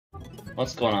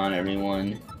What's going on,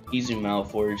 everyone? Easy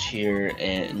Malforge here,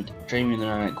 and Dreaming the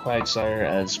Night Quagsire,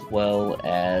 as well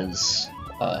as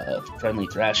Friendly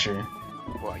Thrasher.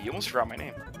 Well, you almost forgot my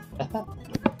name.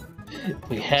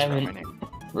 We haven't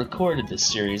recorded this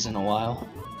series in a while,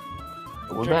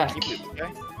 but we're back.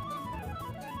 Okay.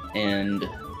 And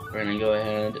we're gonna go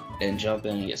ahead and jump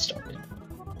in and get started.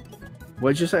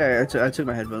 What'd you say? I took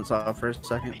my headphones off for a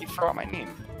second. You forgot my name.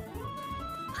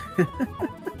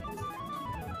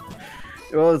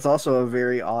 Well, it's also a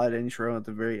very odd intro at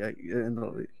the very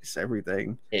it's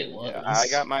everything. It was. Yeah, I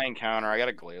got my encounter. I got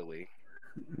a Glalie.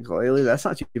 Glalie, that's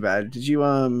not too bad. Did you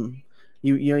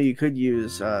you could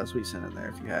use Sweet Sin in there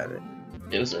if you had it.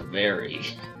 It was a very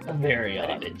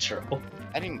odd intro.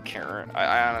 I didn't care.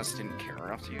 I honestly didn't care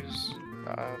enough to use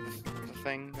the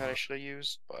thing that I should have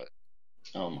used, but.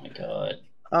 Oh my god.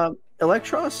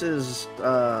 Electros is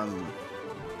a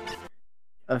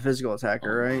physical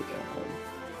attacker, right?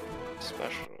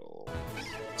 Special.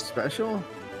 Special?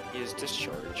 He is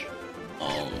discharge.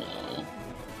 Oh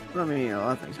no. I mean, a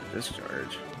lot of things are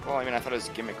discharge. Well, I mean, I thought his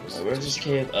gimmick was. Oh, where's this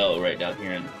cave? Oh, right down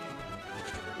here.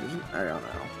 I don't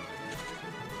know.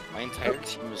 My entire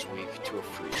team is weak to a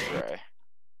freeze dry.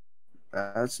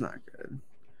 That's not good.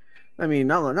 I mean,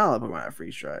 not a lot of Pokemon have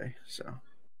freeze dry, so.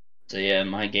 So yeah,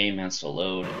 my game has to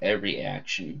load every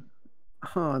action.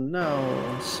 Oh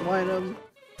no, Swinub.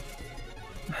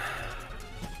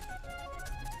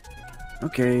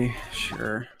 Okay,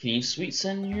 sure. Can you Sweet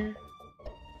Send here?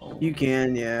 Oh. You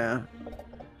can, yeah.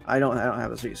 I don't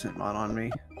have a Sweet Scent mod on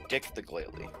me. Dick the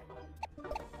Glalie.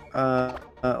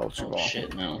 Ultra Ball. Oh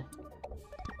shit, no.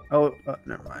 Oh,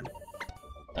 never mind.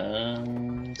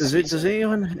 Does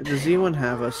anyone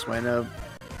have a Swinub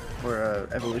or a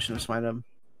evolution of Swinub?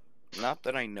 Not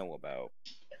that I know about.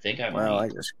 I think I Well, might. I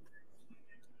just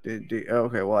did.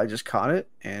 Okay, well, I just caught it,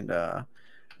 and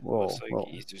Looks like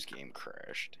Izu's game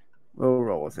crashed. we'll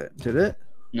roll with it. Did it?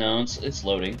 No, it's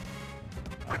loading.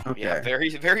 Okay. Yeah,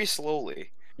 very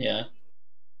slowly. Yeah.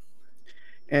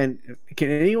 And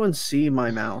can anyone see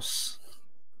my mouse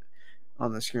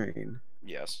on the screen?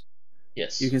 Yes.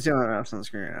 Yes. You can see my mouse on the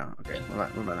screen now. Okay,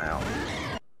 what about now?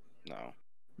 No.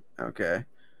 Okay.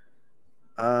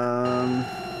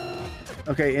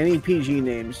 Okay, any PG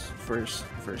names for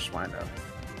Swinub?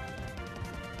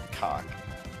 Cock.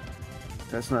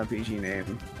 That's not a PG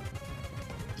name.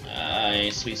 I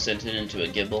Sweet Sent it into a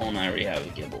Gibble, and I already have a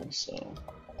Gibble, so.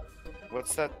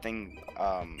 What's that thing?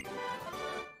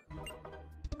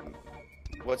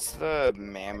 What's the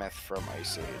mammoth from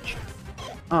Ice Age?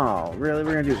 Oh, really?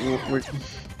 We're gonna do.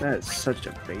 That's such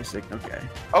a basic. Okay.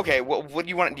 Okay. What do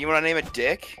you want? Do you want to name it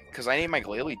Dick? Because I named my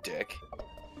Glalie Dick.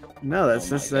 No, that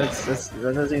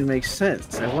doesn't even make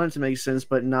sense. I want it to make sense,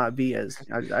 but not be as.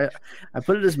 I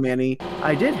put it as Manny.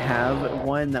 I did have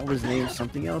one that was named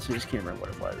something else. I just can't remember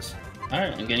what it was.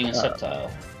 Alright, I'm getting a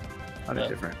Sceptile. On a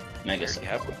different. Mega I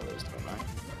have one Sceptile. of those, don't I?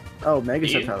 Oh, Mega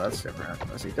Do you? Sceptile. That's different.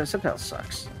 Let's see. That Sceptile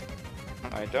sucks.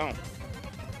 I don't.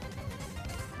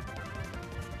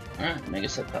 Alright, Mega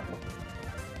Sceptile.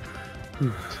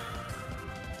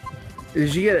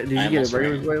 Did you get it? Did you get it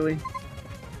regular ready. lately?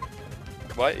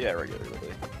 What? Yeah,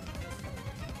 regularly.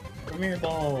 Premier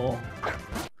Ball.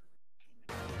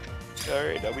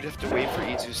 Alright, now we'd have to wait for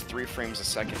Izu's 3 frames a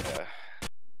second to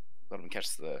let him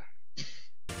catch the.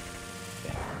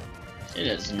 It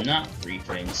is not 3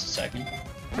 frames a second.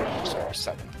 Oh, sorry,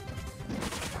 7.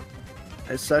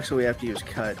 It sucks that we have to use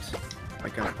cut,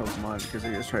 like on a Pokemon, because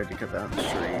they just tried to cut down the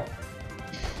tree.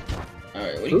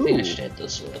 Alright, what do you think I Ooh. should hit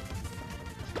this with?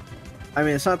 I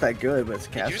mean, it's not that good, but it's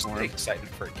Did you cast just form. get excited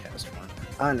for a cast form?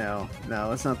 I know.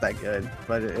 No, it's not that good,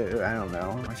 but I don't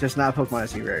know. It's just not a Pokemon I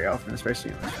see very often, especially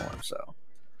in this form, so.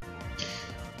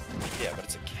 Yeah, but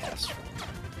it's a cast form.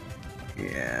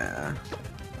 Yeah.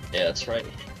 Yeah, that's right.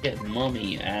 Get mummy,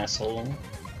 you asshole.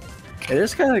 It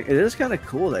is kind of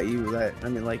cool that I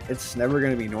mean, like, it's never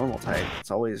going to be normal type. It's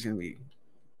always going to be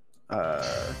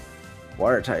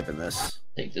water type in this.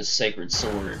 Take this sacred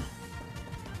sword.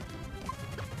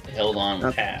 Held on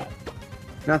with half.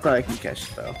 Not that I can catch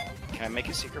it, though. Can I make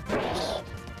a secret purchase?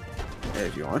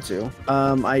 If you want to.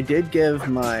 I did give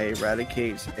my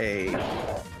Raticate a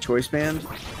choice band,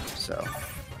 so.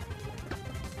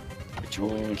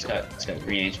 Ooh, it's got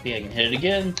green HP. I can hit it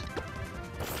again.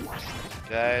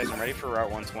 Guys, I'm ready for Route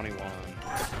 121.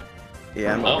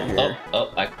 Yeah, I'm over here.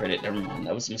 Oh, I crit it. Never mind.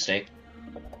 That was a mistake.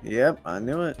 Yep, I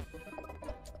knew it.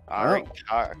 Alright,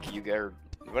 Cock, you got.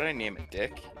 What did I name it?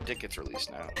 Dick? Dick gets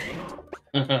released now.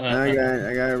 Now I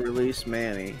gotta release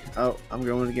Manny. Oh, I'm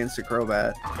going against the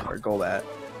Crobat or Golbat.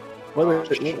 Oh,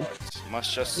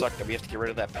 must just suck that we have to get rid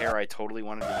of that pair I totally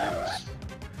wanted to use.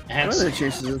 What are the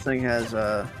chances this thing has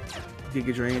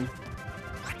Giga Drain.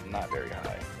 Not very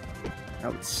high.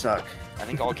 That would suck. I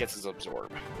think all it gets is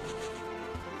Absorb.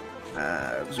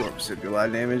 Absorb should do a lot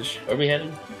of damage. Where are we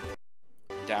headed?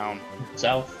 Down.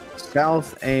 South?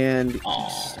 South and east,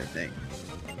 Aw. I think.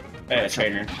 Hey,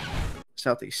 trainer.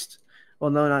 Southeast.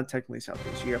 Well, no, not technically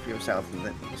southeast. You have to go south and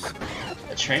then east.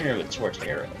 A trainer with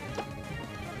Torterra.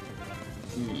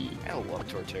 I love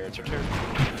Torterra.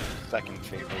 Torterra's second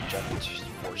favorite gen, which is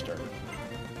 4-star.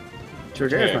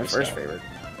 Torterra is my Torterra's first got- favorite.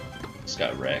 It's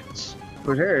got wrecked.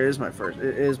 Torterra is my first.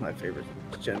 It is my favorite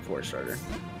Gen 4 starter.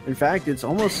 In fact, it's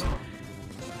almost.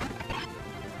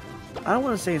 I don't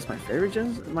want to say it's my favorite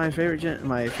my favorite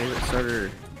starter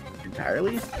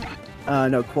entirely.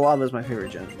 No, Koala is my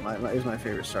favorite gen. Is my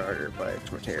favorite starter, but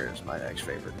Torterra is my next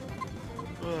favorite.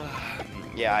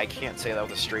 Yeah, I can't say that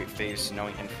with a straight face,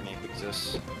 knowing Infernape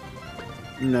exists.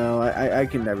 No, I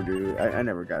can never do. I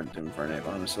never got into Infernape,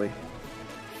 honestly.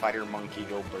 Fighter Monkey,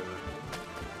 go bird.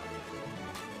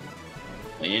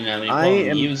 Well, you know how many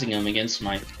problem using them against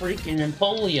my freaking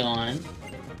Empoleon.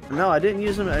 No, I didn't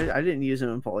use him. I didn't use him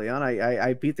in Empoleon.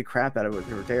 I beat the crap out of it with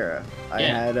Torterra. I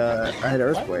had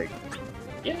Earthquake.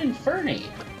 You had Infernape.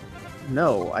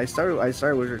 No, I started with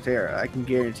Torterra. I can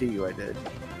guarantee you I did.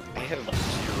 I have 0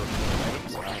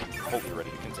 items, and I'm hopefully ready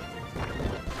to continue.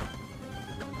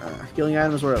 Healing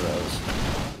items, what are those?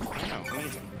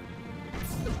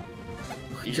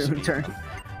 Amazing.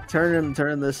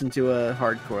 Turn this into a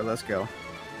hardcore. Let's go.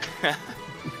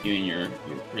 You and your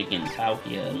freaking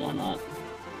Palkia and whatnot.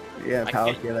 Yeah,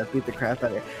 Palkia that beat the crap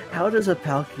out of it. How does a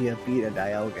Palkia beat a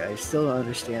Dialga? I still don't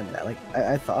understand that. Like,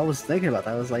 I was thinking about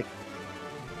that. I was like,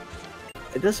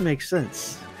 it doesn't make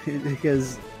sense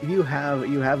because you have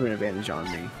an advantage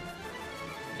on me.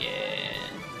 Yeah.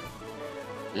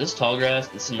 Is this tall grass?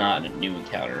 This is not a new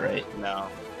encounter, right? No.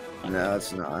 Okay. No,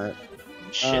 it's not.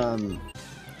 Shit.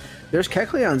 There's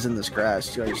Kecleons in this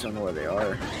grass too. I just don't know where they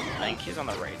are. I think he's on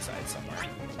the right side somewhere.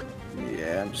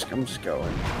 Yeah, I'm just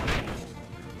going.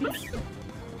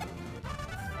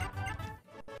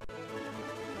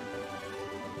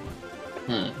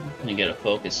 I'm gonna get a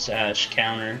focus sash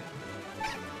counter.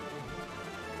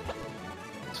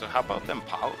 So how about them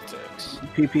politics?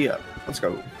 PP up. Let's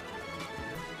go.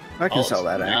 I can sell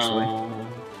that actually. No.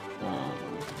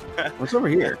 What's over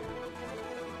here?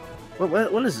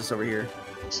 What is this over here?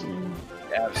 Absolutely,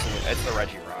 it's the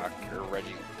Reggie Rock or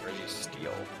Reggie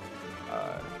Steel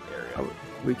area. Oh,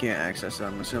 we can't access it,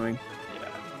 I'm assuming. Yeah.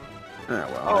 Oh,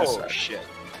 well, Oh that's shit.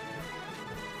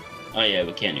 Oh yeah,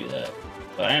 we can't do that.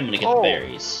 But I am gonna get the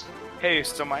berries. Hey,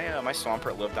 so my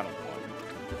Swampert lived on a 1.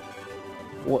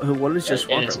 what is just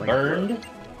And it's burned?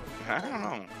 I don't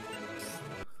know.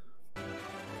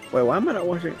 Wait, why am I not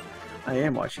watching? I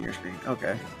am watching your screen.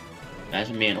 Okay.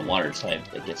 Imagine being a water type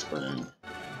that gets burned.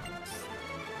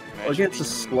 Against a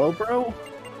Slowbro?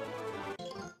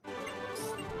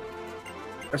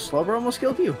 A Slowbro almost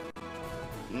killed you?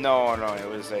 No, it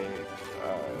was a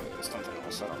something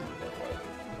else. I don't remember what.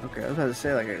 Okay, I was about to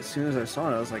say, like, as soon as I saw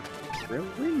it, I was like,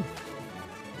 really?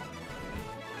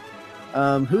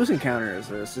 Whose encounter is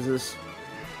this? Is this...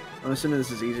 I'm assuming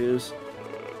this is Izu's.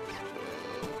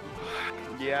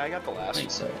 Yeah, I got the I last think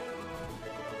one. so.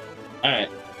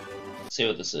 Alright. See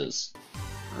what this is.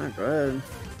 Alright, go ahead.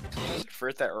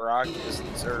 First, that rock is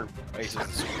or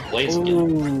Blaziken.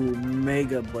 Ooh,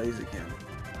 Mega Blaziken.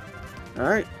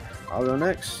 Alright, I'll go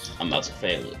next. I'm about to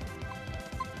fail it.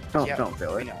 Don't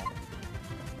fail it.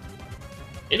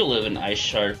 It'll live an ice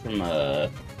shard from Oh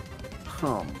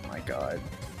my god.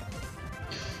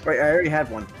 Wait, I already had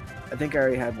one. I think I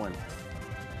already had one.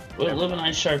 Will it live an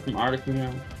ice shard from Articuno?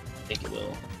 I think it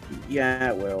will.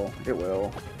 Yeah, it will. It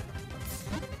will.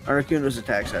 Articuno's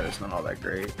attack stat is not all that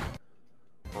great.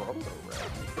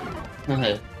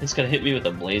 It's gonna hit me with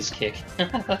a blaze kick.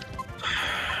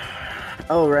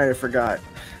 Oh right, I forgot.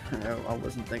 I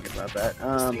wasn't thinking about that.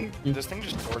 This thing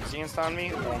just Swords Dance on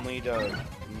me, only to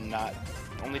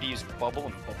use Bubble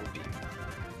and Bubble Beam.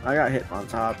 I got hit on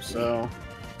top, so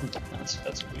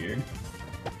That's weird.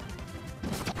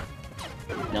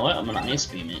 You know what? I'm gonna ice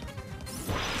beam it.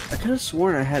 I could have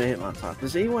sworn I had a Hitmontop.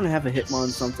 Does anyone have a Hitmon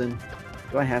something?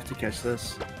 Do I have to catch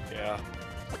this? Yeah.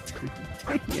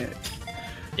 Dang it.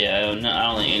 Yeah, I don't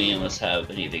think any of us have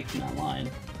anything from that line.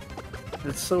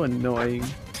 That's so annoying.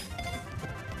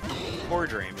 Poor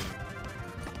Dream.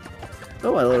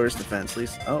 Oh, I lower his defense, at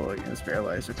least. Oh, it's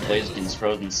paralyzed. Okay. Blaziken's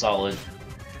frozen solid.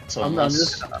 So I'm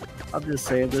unless... just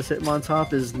saying this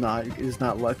Hitmontop is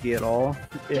not lucky at all.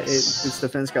 Its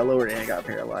defense got lowered and it got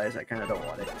paralyzed. I kind of don't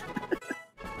want it.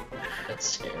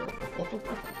 That's terrible.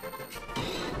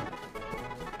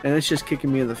 And it's just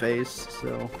kicking me in the face,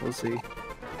 so we'll see.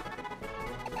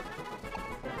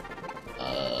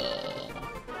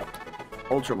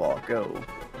 Ultra Ball, go.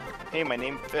 Hey, my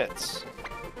name fits.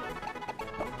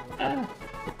 Ah.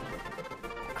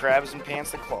 Crabs and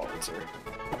pants that claw, sir.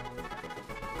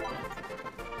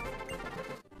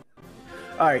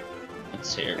 All right,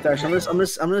 Let's hear. Dash, I'm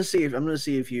gonna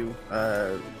see if you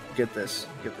get this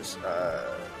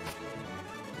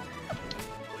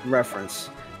reference.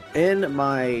 In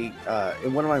my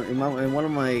in one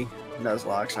of my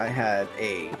Nuzlocke, I had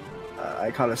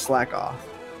I caught a slack off,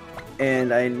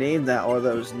 and I named that Are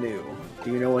Those New.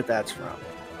 Do you know what that's from?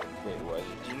 Wait, what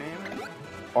did you name it?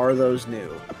 Are Those New?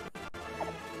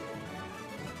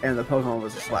 And the Pokemon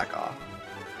was a slack off.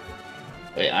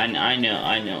 Wait, I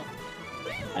know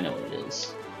what it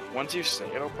is. Once you say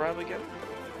it, I'll probably get it.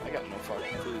 I got no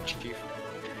fucking clue, Chief.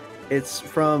 It's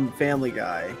from Family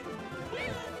Guy.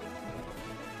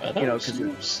 Are You know, those 'cause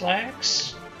new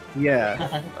slacks?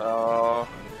 Yeah, Oh.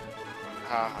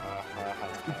 Ha ha ha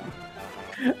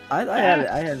ha. I had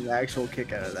an actual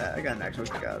kick out of that. I got an actual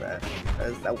kick out of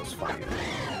that. That was funny.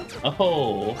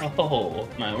 Oh,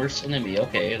 my worst enemy.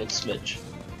 Okay, let's switch.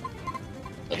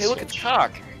 Hey, look, it's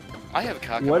cock. I have a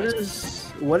cock. What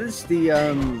is the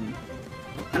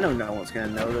I know no one's gonna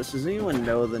know this. Does anyone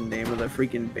know the name of the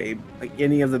freaking like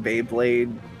any of the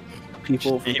Beyblade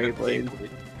people from Beyblade?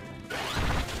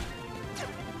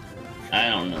 I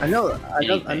don't know. I know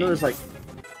Anything.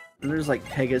 there's like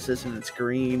Pegasus and it's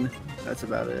green. That's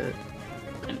about it.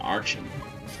 An Archon.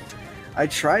 I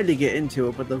tried to get into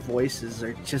it, but the voices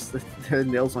are just the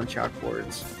nails on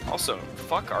chalkboards. Also,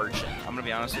 fuck Archon. I'm gonna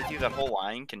be honest with you. That whole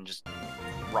line can just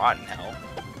rot in hell.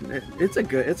 It's a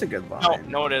good line. No,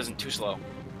 no, it isn't. Too slow.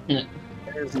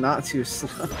 It's not too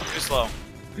slow. Too slow.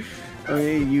 I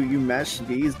mean, you matched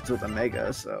these with a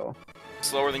Mega, so.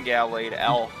 Slower than Gallade.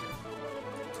 L.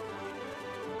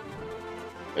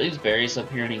 Are these berries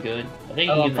up here any good? I think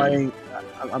Oh, I'm even fighting.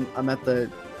 I'm at the.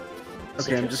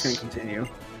 Okay, I'm citrus. just gonna continue.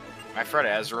 My Fred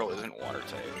Azrael isn't water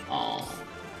type. Oh,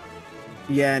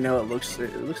 Yeah, no, it looks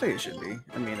like it should be.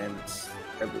 I mean, and its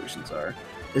evolutions are.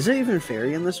 Is it even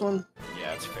fairy in this one?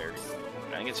 Yeah, it's fairy.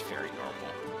 I think it's fairy normal.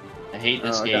 I hate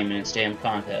this Oh, okay. game and its damn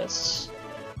contests.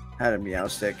 Had a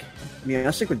Meowstic.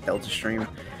 Meowstic with Delta Stream.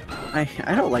 I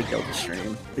don't like Delta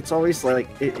Stream. It's always like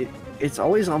it's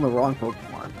always on the wrong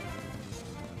Pokemon.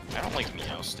 I don't like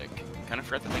Meowstick. Kind of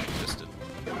forgot that thing existed.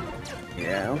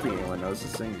 Yeah, I don't think anyone knows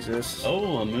this thing exists.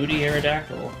 Oh, a moody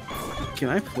Aerodactyl. Can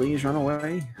I please run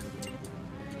away?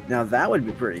 Now that would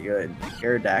be pretty good.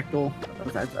 Aerodactyl.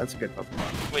 That's a good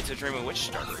Pokemon. Wait, so Dreamer, which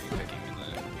starter are you picking in the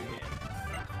new game?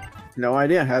 No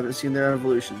idea. Haven't seen their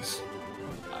evolutions.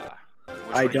 Which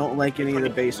I one? don't like any of the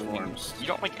Which base one? forms. You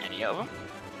don't like any of them?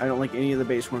 I don't like any of the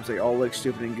base forms. They all look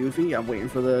stupid and goofy. I'm waiting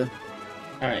for the.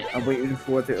 Alright, I'm waiting to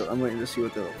see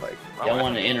what they look like. y'all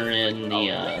want to enter in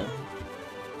the,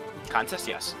 Contest?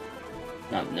 Yes.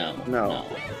 No.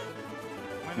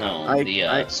 Why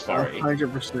not? Safari.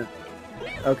 100%.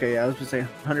 Okay, I was gonna say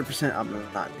 100%. I'm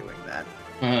not doing that.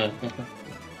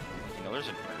 You know, there's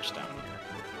a nurse down here.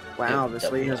 Wow, Yep,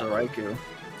 this lady has a definitely. Raikou.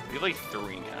 We have like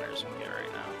 3 encounters we can get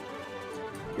right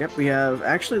now. Yep, we have.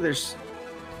 Actually, there's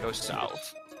Go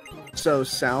south. so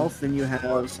south. Then you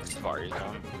have Safari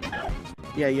Zone.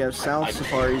 you have South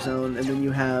Safari Zone, and then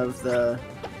you have the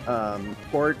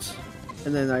port,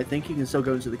 and then I think you can still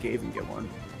go into the cave and get one.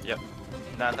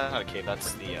 That's not a cave,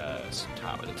 that's the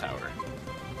top of the tower.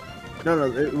 No,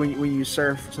 when you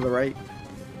surf to the right,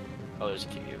 Oh, there's a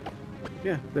cave.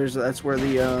 yeah, that's where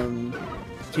the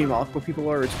Team Aqua people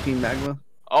are. It's Team Magma.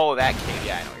 Oh, that cave,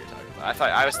 yeah, I know what you're talking about.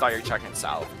 I always thought you were talking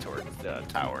south toward the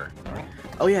tower.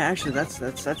 Oh yeah, actually that's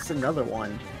another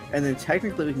one. And then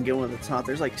technically we can get one at the top.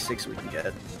 There's like 6 we can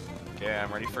get. Okay,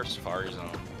 I'm ready for Safari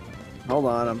Zone. Hold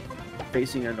on, I'm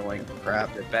facing annoying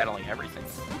crap. They're battling everything.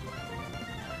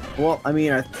 Well, I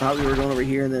mean, I thought we were going over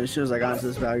here, and then as soon as I got into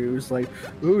this value, it was like,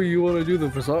 "Oh, you want to do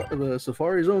the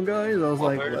Safari Zone, guys?" I was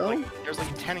like, "Well, there's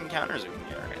like 10 encounters we can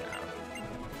get right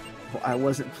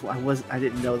now. I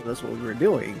didn't know that's what we were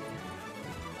doing."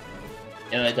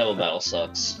 Yeah, that double battle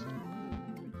sucks.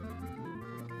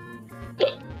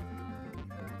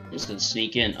 I'm just gonna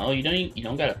sneak in. Oh, you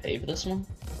don't gotta pay for this one?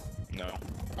 No.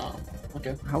 Oh,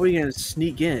 okay. How are we gonna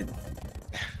sneak in?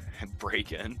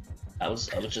 Break in. I was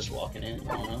just walking in.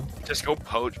 I don't know. Just go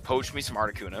poach me some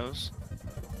Articunos.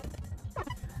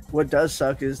 What does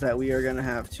suck is that we are gonna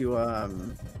have to we're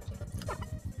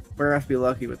gonna have to be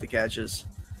lucky with the catches.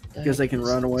 Because they can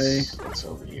run away. It's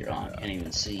over here. Oh, I can't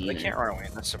even see. They can't run away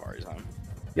in the Safari Zone.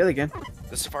 Yeah, they can.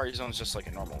 The Safari Zone is just like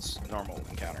a normal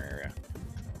encounter area.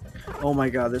 Oh my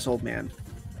god, this old man.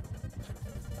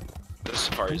 The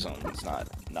Safari Zone is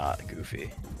not goofy.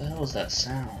 What the hell was that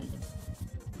sound?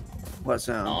 What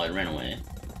sound? Oh, it ran away.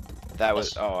 That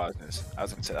was. Oh, I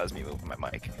was gonna say that was me moving my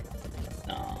mic.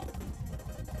 No.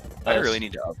 I really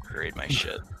need to upgrade my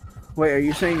shit. Wait, are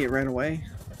you saying it ran away?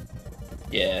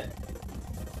 Yeah.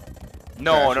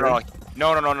 No.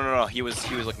 He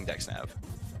was looking deck snap.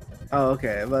 Oh,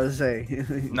 okay. I'm about to say.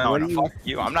 No, fuck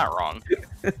you. I'm not wrong.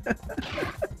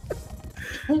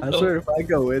 I swear, if I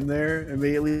go in there,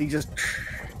 immediately just.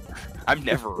 I'm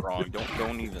never wrong.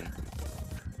 Don't even.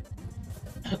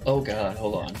 Oh god,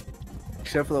 hold on.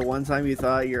 Except for the one time you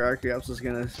thought your Archeops was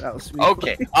gonna outspeed.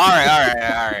 Okay. All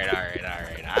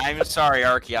right. I'm sorry,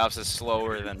 Archeops is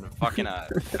slower than fucking a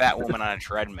fat woman on a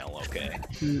treadmill. Okay.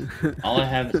 All I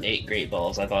have is 8 Great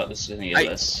Balls. I thought this was gonna get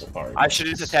us apart. I should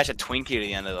have just attached a Twinkie to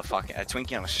the end of the fucking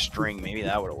Twinkie on a string. Maybe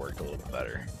that would have worked a little bit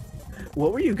better.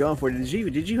 What were you going for?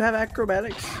 Did you have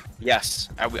acrobatics? Yes,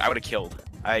 I would have killed.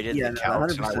 I did the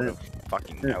calcs, and I would have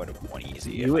I would have won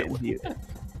easy.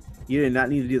 You did not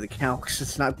need to do the calcs.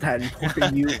 It's not that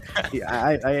important.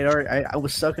 I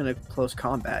was stuck in a close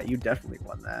combat. You definitely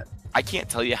won that. I can't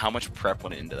tell you how much prep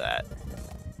went into that.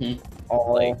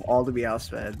 All to be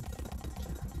outsped.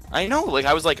 I know. Like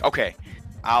I was like, okay,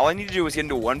 all I need to do is get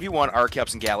into 1v1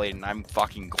 Archeops and Gallade, and I'm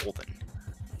fucking golden.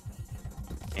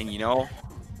 And you know.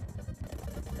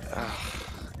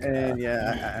 And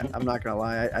yeah, I'm not gonna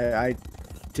lie. I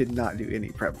did not do any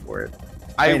prep for it.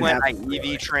 I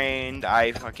EV trained.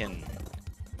 I fucking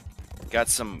got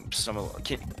some.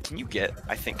 Can you get?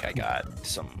 I think I got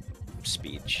some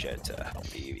speed shit to help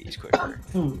the EVs quicker.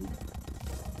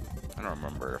 I don't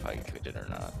remember if I could it or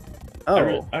not.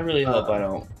 Oh, I really hope I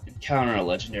don't encounter a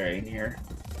legendary in here.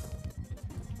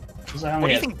 Because I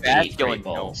only have 8 Great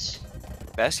Balls.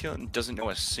 Basculin doesn't know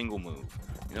a single move.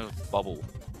 You know, bubble.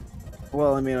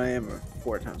 Well, I mean, I am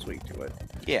 4 times weak to it.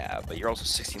 Yeah, but you're also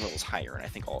 16 levels higher, and I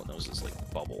think all it knows is like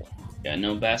bubble. Got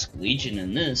no Basque Legion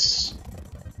in this.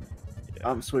 Yeah.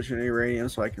 I'm switching to Uranium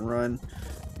so I can run.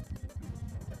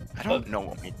 I don't know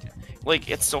what we do. Like,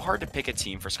 it's so hard to pick a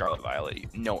team for Scarlet Violet.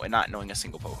 No, and not knowing a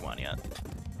single Pokemon yet.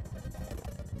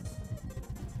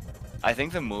 I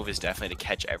think the move is definitely to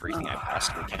catch everything I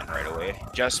possibly can right away,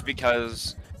 just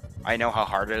because I know how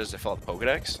hard it is to fill out the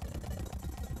Pokedex.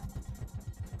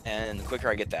 And the quicker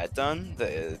I get that done,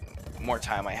 the more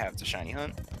time I have to shiny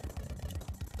hunt.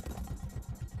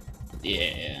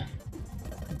 Yeah.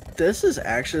 This is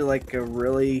actually like a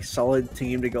really solid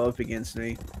team to go up against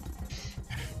me.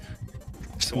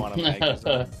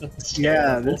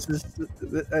 Yeah, this is.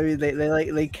 I mean,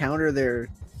 they counter their,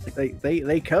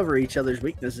 they cover each other's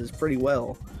weaknesses pretty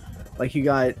well. Like you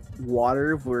got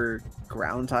water for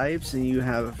ground types, and you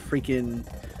have freaking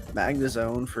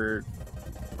Magnezone for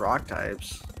rock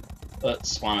types. But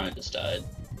Swanna just died.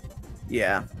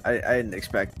 Yeah, I didn't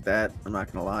expect that. I'm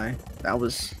not gonna lie.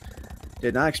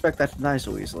 Did not expect that to die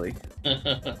so easily.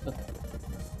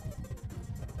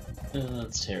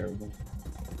 That's terrible.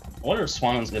 I wonder if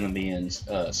Swannon's gonna be in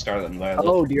Scarlet and Violet.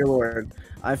 Oh dear lord,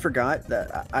 I forgot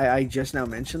that I just now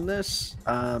mentioned this.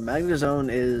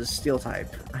 Magnezone is Steel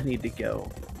type. I need to go.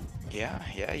 Yeah,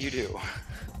 you do.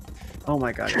 Oh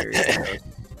my god, here he goes.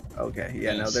 Okay,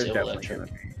 yeah, no, there's definitely gonna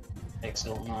be. What's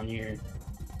going on here?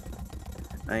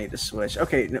 I need to switch.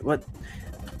 Okay, what?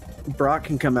 Brock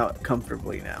can come out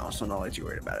comfortably now, so I'm not let you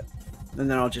worry about it. And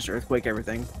then I'll just Earthquake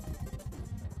everything.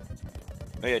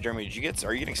 Oh yeah, Jeremy,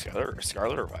 are you getting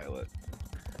Scarlet or Violet?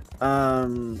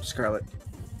 Scarlet.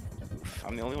 Oof,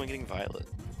 I'm the only one getting Violet.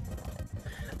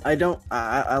 I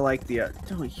like the,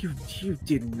 you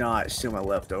did not steal my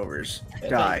leftovers.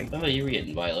 Die. I thought you were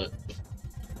getting Violet.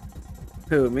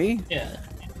 Who, me? Yeah.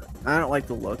 I don't like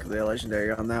the look of the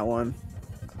legendary on that one.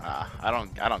 I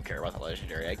don't care about the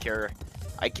legendary. I care.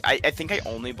 I think I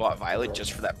only bought Violet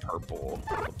just for that purple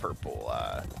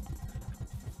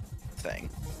thing.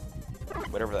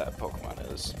 Whatever that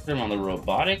Pokemon is. Put him on the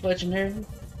robotic legendary?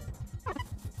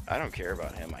 I don't care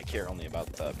about him. I care only about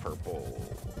the purple,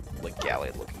 like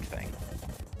Gallade looking thing.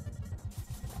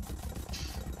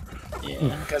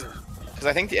 Yeah. Because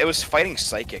I think it was fighting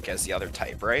Psychic as the other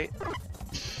type, right?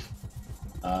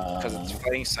 Because it's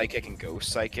fighting Psychic and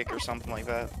Ghost Psychic or something like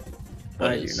that.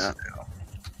 I do not know.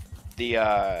 The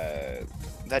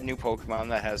that new Pokemon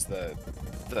that has the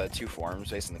 2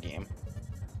 forms based in the game.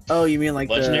 Oh, you mean like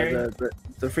legendary?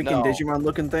 the freaking Digimon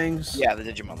looking things? Yeah, the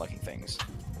Digimon looking things.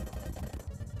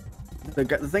 The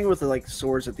thing with the like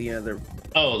swords at the end of their.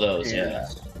 Oh, those, yeah.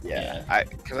 Yeah.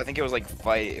 Because I think it was like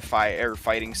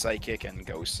fighting Psychic and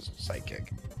Ghost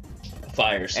Psychic.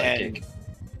 Fire Psychic. And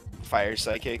Fire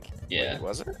Psychic. Yeah. Wait,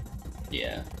 was it?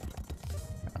 Yeah.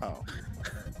 Oh.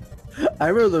 I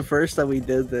remember the first time we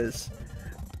did this.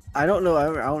 I don't know. I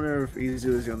don't know if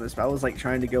Izu was doing this, but I was like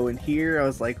trying to go in here. I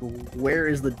was like, "Where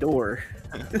is the door?"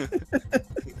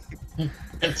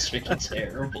 It's freaking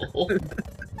terrible.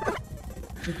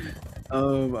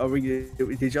 Are we?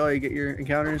 Did y'all get your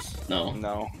encounters? No.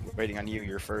 No, waiting on you.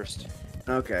 You're first.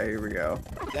 Okay, here we go.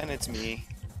 Then it's me.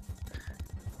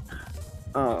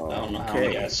 Oh, I don't know how okay.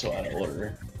 we got so out of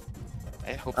order.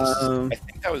 I hope this is, I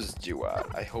think that was Dua.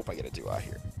 I hope I get a Dua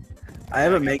here. I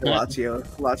have a Mega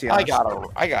Lazio.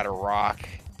 I got a rock.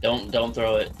 Don't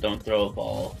throw it. Don't throw a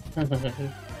ball.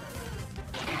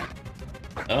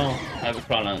 Oh, I have a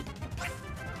Chrono.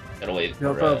 Gotta wait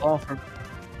Don't for throw a ball from.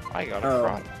 I got a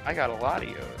rock. I got a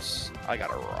Latios. I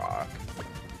got a rock.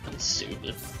 That's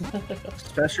stupid.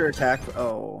 Special attack.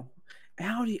 Oh,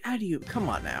 how do you? Come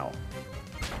on now.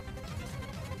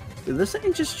 Did this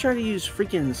thing just try to use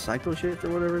freaking Psycho Shift or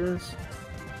whatever it is?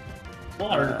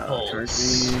 Water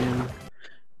pulse. Charging.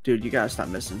 Dude, you gotta stop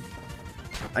missing.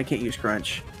 I can't use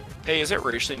Crunch. Hey, is it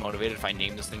racially motivated if I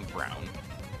name this thing Brown?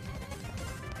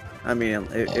 I mean,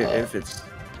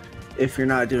 if you're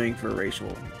not doing for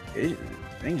racial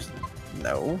things,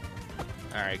 no.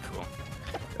 All right, cool.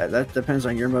 That depends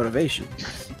on your motivation.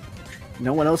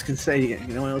 No one else can say it.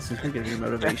 No one else can think of your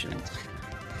motivations.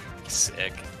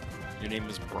 Sick. Your name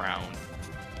is Brown.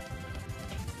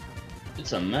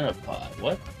 It's a Metapod.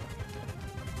 What?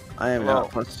 I am Well,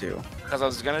 not +2. Because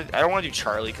I don't want to do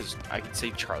Charlie because I could say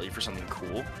Charlie for something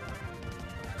cool.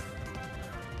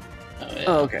 Oh, yeah.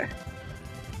 Oh, okay.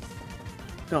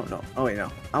 No. Oh wait,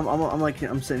 no.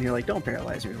 I'm sitting here like, don't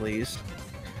paralyze me, please.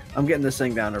 I'm getting this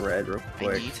thing down to red real I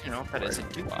quick. need to know if that is a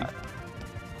Duat.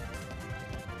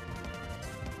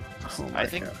 Oh my I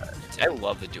think God. I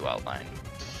love the Duat line.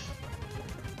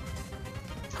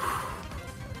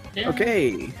 Yeah.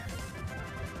 Okay,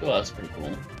 Oh, that's pretty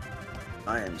cool.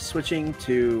 I am switching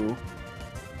to.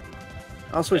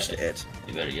 I'll switch to it,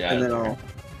 You better get out and of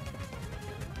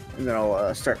then there.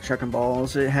 I'll start chucking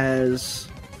balls. It has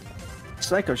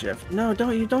Psycho Shift. No,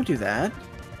 don't do that.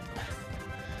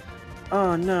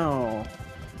 Oh no.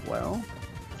 Well,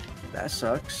 that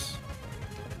sucks.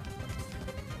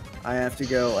 I have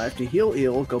to heal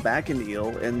Eel, go back into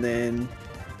Eel, and then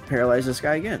paralyze this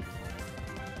guy again.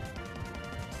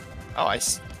 Oh,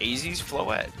 AZ's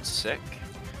Floette. Sick.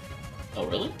 Oh,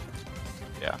 really?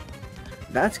 Yeah.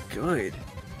 That's good.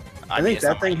 I mean, think it's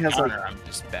that not my thing has, like- counter, I'm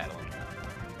just battling it.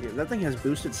 Yeah, that thing has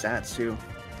boosted stats too.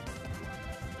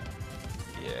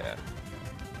 Yeah.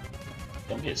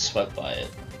 Don't get swept by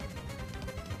it.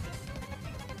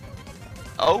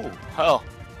 Oh, hell.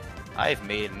 I've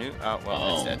made a new. Oh,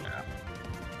 well, it's dead now.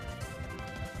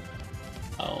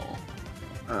 Oh.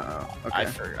 Okay. I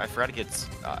forgot to get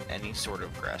any sort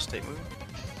of grass type move.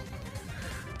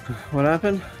 What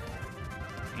happened?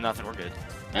 Nothing, we're good.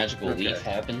 Magical Okay. leaf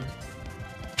happened.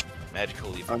 Magical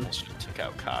Leaf almost took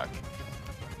out Cock.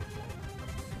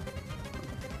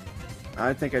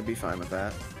 I think I'd be fine with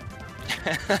that.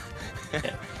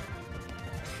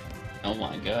 Oh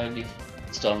my god, you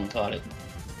still haven't caught it.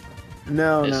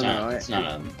 No, It's no. It's not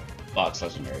a box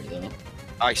legendary though.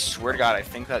 I swear to God, I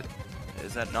think that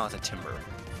is that. No, it's a Timber.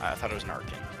 I thought it was an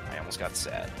Arcan. I almost got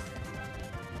sad.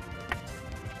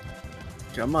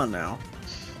 Come on now.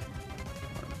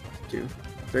 1, 2,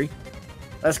 3.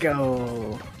 Let's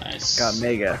go. Nice. Got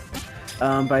Mega.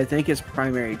 But I think it's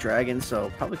primary dragon,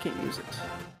 so probably can't use it.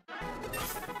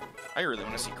 I really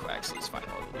want to see Quaxly's final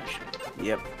evolution.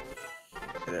 Yep.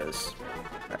 It is.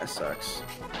 That sucks.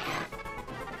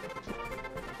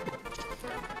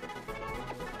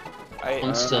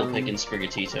 I'm still picking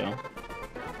Sprigatito.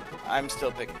 I'm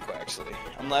still picking Quaxly,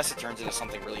 unless it turns into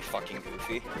something really fucking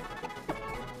goofy.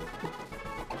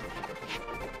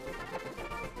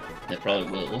 It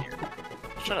probably will.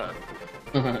 Shut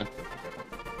up.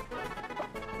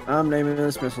 I'm naming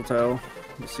this Mistletoe.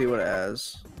 Let's see what it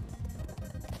has.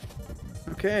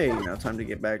 Okay, now time to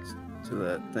get back to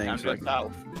the thing. Time to go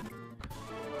south.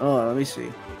 Oh, let me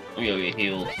see. I'm gonna get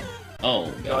healed.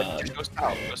 Oh god. Just go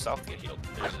south. Go south to get healed.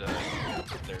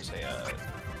 There's a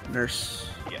Nurse.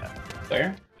 yeah.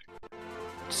 Where?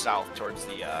 South towards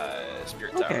the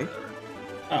spirit Okay. tower.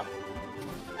 Oh.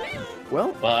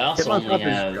 Well, Well, I also only Hitmontop is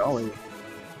have jolly.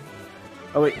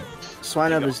 Oh wait,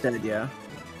 Swine Up is dead, yeah.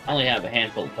 I only have a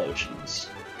handful of potions.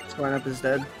 Swine Up is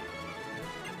dead.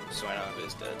 So I know if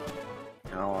it's dead.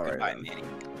 Oh, alright. Goodbye, then. Manny.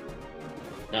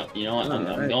 No, you know what? I'm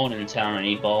Alright. going into town. I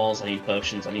need balls. I need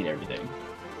potions. I need everything.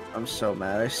 I'm so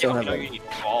mad. I still have you like... need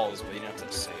balls, but you don't have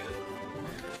to say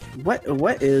it.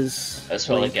 What is... That's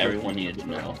what like Link- everyone needed to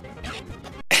know.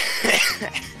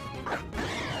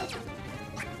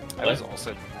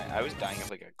 I was dying of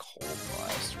like a cold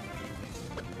last week.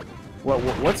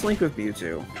 What's Link with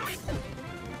Mewtwo?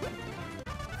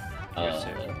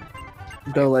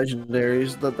 The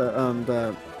legendaries,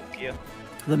 Yeah.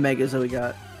 the megas that we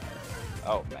got.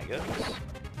 Oh, megas?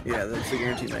 Yeah, that's the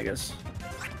guaranteed megas.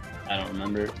 I don't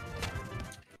remember.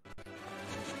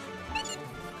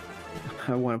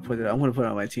 I want to put it. I want to put it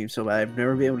on my team so bad. I've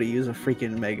never been able to use a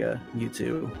freaking mega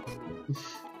Mewtwo.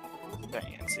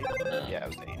 Diancie. Yeah, it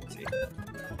was Diancie.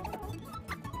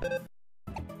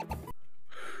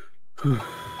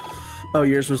 Oh,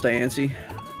 yours was Diancie?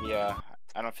 Yeah,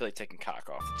 I don't feel like taking Cock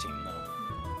off the team though.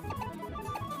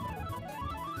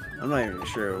 I'm not even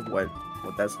sure what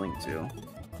that's linked to.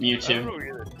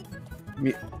 Mewtwo.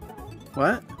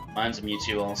 What? Mine's a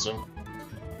Mewtwo also.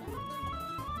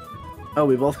 Oh,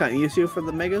 we both got Mewtwo for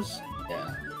the megas?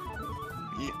 Yeah.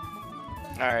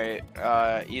 Alright,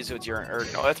 Izu, it's your or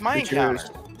no, it's my It's encounter.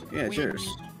 yours. Yeah, it's yours.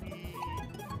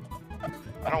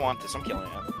 I don't want this, I'm killing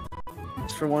it.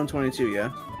 It's for 122,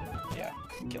 yeah? Yeah,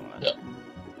 I'm killing it. Yep.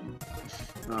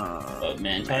 Oh,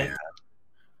 Mantine?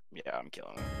 Yeah, I'm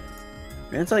killing it.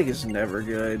 Mantike is never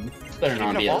good. It's better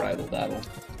not be a Evolve? rival battle.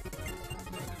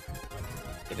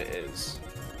 It is.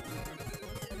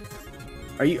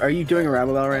 Are you doing a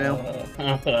rabble battle right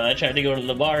now? I tried to go to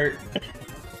the Bart.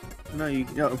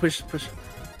 No, push.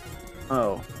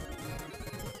 Oh.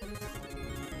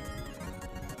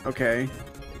 Okay.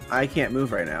 I can't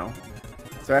move right now.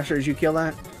 Thrasher, did you kill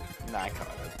that? Nah, I caught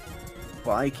it.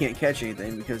 Well, I can't catch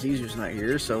anything because he's just not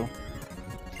here, so...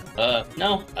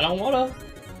 No, I don't wanna.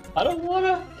 I don't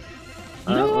wanna.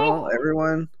 No!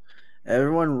 Well,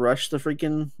 everyone rush the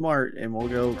freaking mart and we'll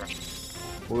go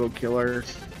kill our,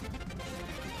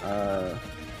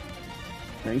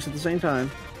 things at the same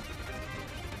time.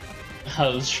 I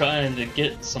was trying to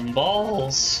get some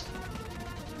balls.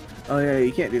 Oh yeah,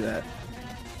 you can't do that.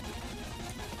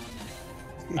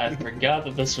 I forgot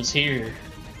that this was here.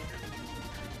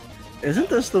 Isn't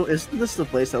this the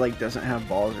place that like doesn't have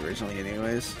balls originally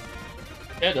anyways?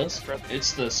 Yeah, it does.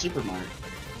 It's the Supermart.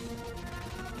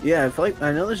 Yeah,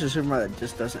 I know there's a supermarket that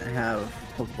just doesn't have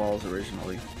Pokeballs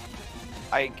originally.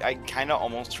 I kind of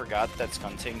almost forgot that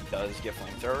Skunting does get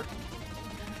flamethrower.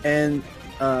 And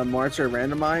marts are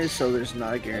randomized, so there's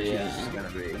not a guarantee Yeah. this is gonna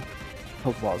be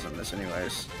Pokeballs in this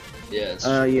anyways. Yes.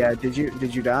 Yeah, did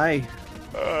you die?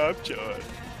 I'm done.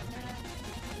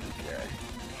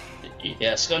 Okay.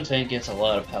 Yeah, Skuntank gets a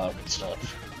lot of power and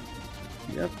stuff.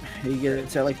 Yep. He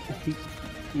gets it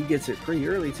he gets it pretty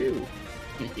early too.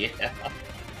 Yeah.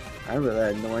 I remember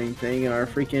that annoying thing in our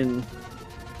freaking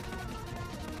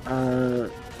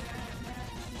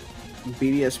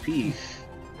BDSP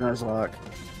Nuzlocke.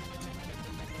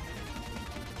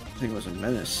 I think it was a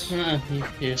menace.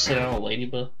 You sit on a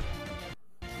ladybug.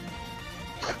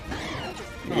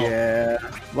 Yeah.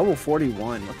 Level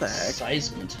 41, what the heck?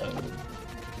 Seismitoad.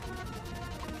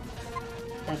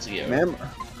 Once again.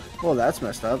 Well, that's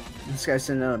messed up. This guy's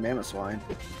sending out a mammoth swine.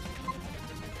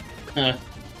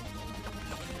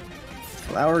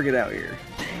 Flower, get out here.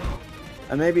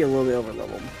 I may be a little bit over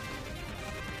leveled.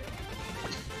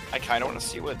 I kind of want to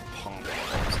see what Pong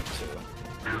is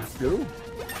too. Who?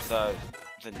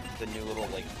 The new little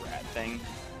like rat thing.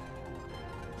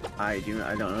 I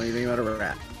don't know anything about a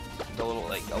rat. The little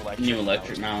like electric. New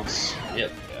electric mouse.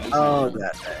 Yep. Yeah. Oh,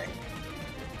 that thing.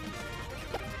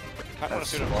 I want to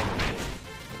see what it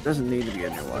all. Doesn't need to be a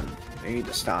new one. They need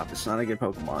to stop. It's not a good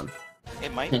Pokemon.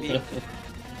 It might be.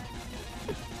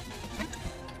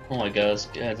 Oh my god, this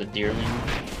guy has a deerling.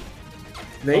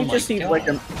 They Oh my just need God. like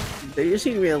they just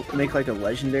need to make like a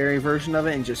legendary version of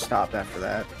it and just stop after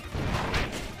that.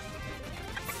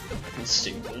 That's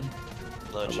stupid.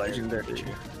 Legendary.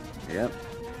 Yep.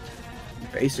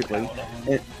 Basically,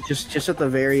 just at the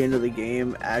very end of the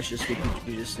game, Ash just you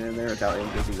just stand there without him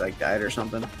because he like died or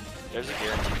something. There's a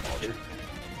guaranteed vulture.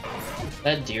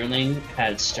 That deerling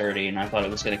had sturdy, and I thought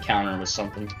it was gonna counter with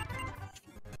something.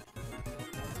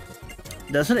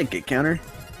 Doesn't it get counter?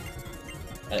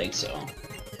 I think so.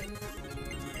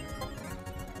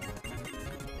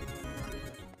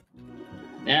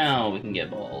 Now we can get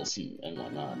balls and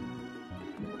whatnot.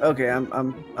 Okay,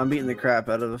 I'm beating the crap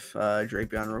out of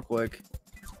Drapion real quick.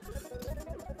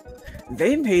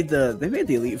 They made the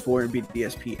Elite Four and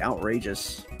BDSP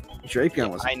outrageous. Drapion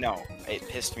was I know. It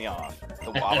pissed me off.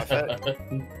 The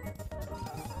Wobbuffet.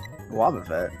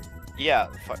 Wobbuffet. Yeah,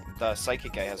 the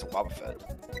psychic guy has a Wobbuffet.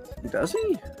 Does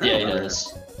he? Yeah, he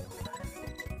does.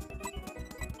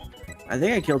 I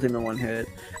think I killed him in one hit.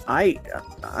 I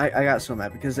got so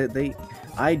mad because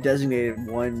I designated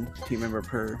one team member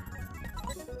per.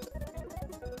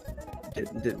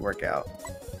 Didn't work out.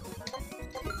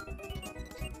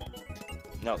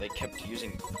 No, they kept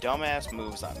using dumbass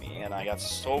moves on me, and I got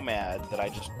so mad that I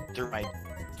just threw my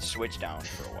Switch down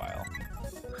for a while.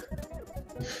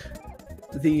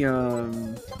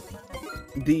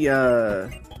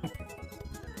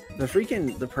 The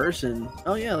the person.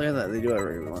 Oh yeah, look at that. They do have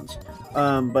regular ones.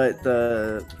 But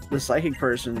the psychic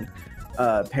person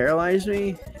paralyzed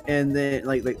me, and then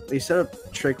like they set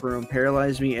up Trick Room,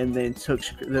 paralyzed me, and then took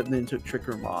Trick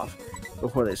Room off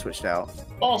before they switched out.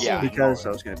 Also, Yeah, Because I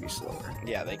was gonna be slower.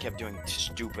 Yeah, they kept doing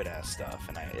stupid ass stuff,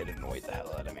 and it annoyed the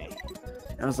hell out of me.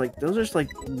 I was like, those are just like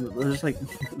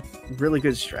really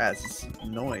good strats. It's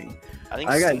annoying. I think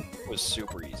Sync was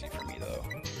super easy for me though.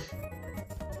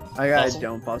 I got Puzzle? a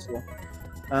dome puzzle.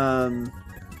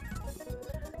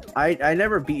 I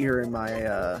never beat her in my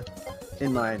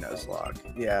Nuzlocke.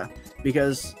 Yeah,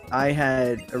 because I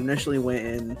had initially went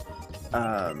in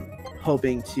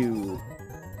hoping to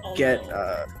get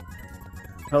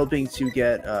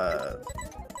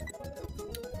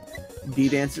D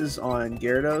dances on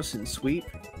Gyarados and Sweep,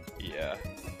 Yeah.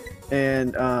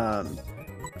 and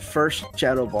first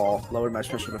Shadow Ball lowered my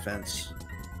special defense.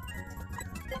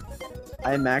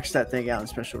 I maxed that thing out in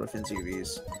special defense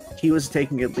EVs. He was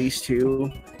taking at least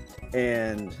 2,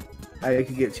 and I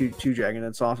could get two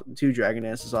Dragonets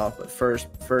off, but first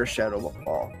Shadow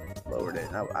Ball lowered it.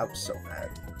 And I was so mad.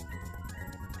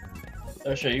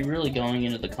 Josh, are you really going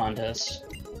into the contest?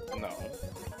 No,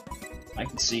 I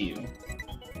can see you.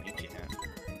 you can't.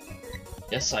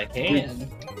 Yes, I can.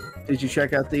 Did you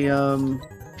check out the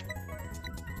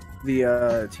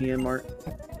TM mark?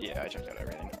 Yeah, I checked out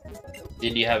everything.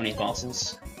 Did you have any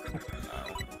fossils?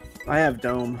 I have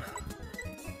Dome.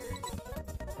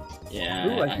 Yeah,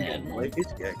 Ooh, I can had get one. Blaze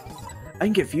Kick. I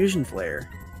can get Fusion Flare.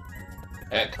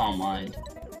 I got Calm Mind.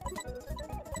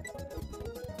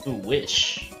 Ooh,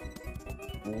 Wish.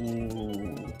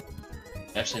 Ooh.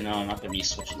 Actually, no, I'm not gonna be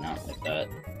switching out like that.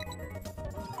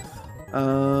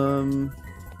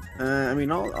 I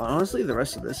mean, honestly, the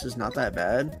rest of this is not that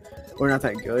bad, or not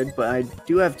that good, but I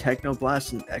do have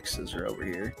Technoblast and X-Scissor over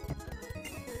here.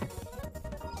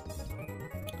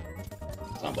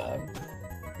 It's not bad.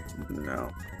 No.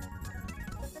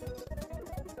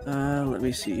 Let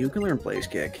me see. Who can learn Blaze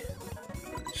Kick?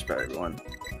 Just about everyone.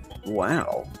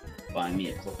 Wow. Buy me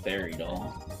a Clefairy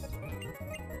doll.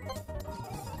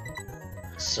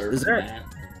 Surf Is there- that.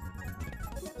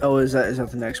 Oh, is that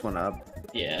the next one up?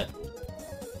 Yeah.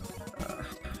 Uh,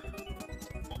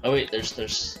 Oh wait, there's.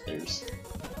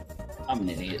 I'm an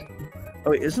idiot.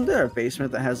 oh, wait, isn't there a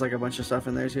basement that has like a bunch of stuff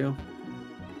in there too?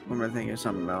 Or am I thinking of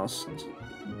something else?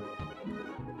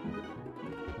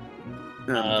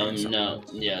 No, I'm thinking something No,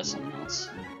 else. yeah, something else.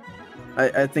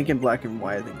 I think in Black and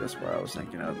White, I think that's where I was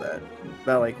thinking of that.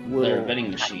 That like little They're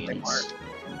vending halfway machines. mark.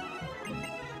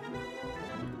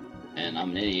 And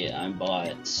I'm an idiot. I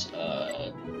bought,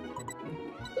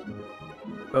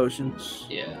 Potions.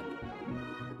 yeah.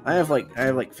 I have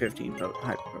like 15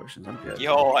 hyper potions. I'm good.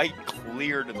 Yo, I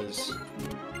cleared this.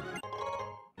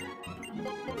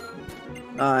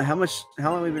 How long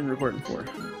have we been recording for?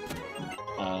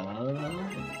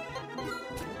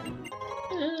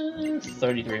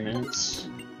 33 minutes.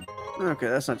 Okay,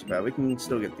 that's not too bad. We can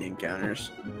still get the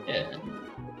encounters. Yeah.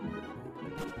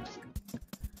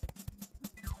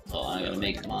 Well, I'm gonna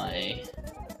make my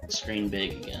screen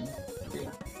big again. There we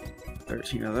go.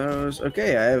 13 of those.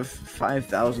 Okay, I have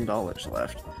 $5,000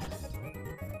 left.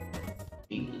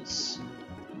 Jeez.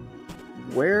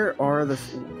 Where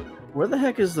the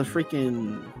heck is the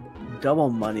freaking double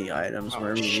money items Oh,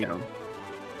 wherever you shit. need them?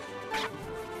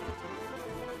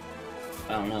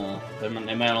 I don't know.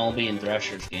 They might all be in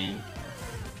Thrasher's game.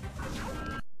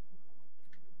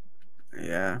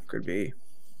 Yeah, could be.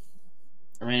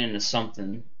 I ran into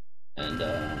something, and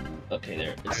okay,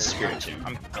 there. It's a Spirit Tomb.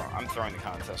 I'm throwing the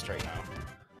contest right now.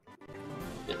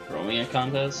 Yeah, throwing a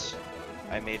contest?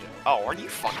 I made it. Oh, are you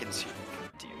fucking serious,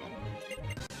 demon?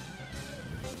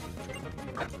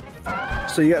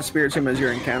 So you got Spirit Tomb as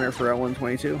your encounter for Route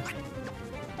 122?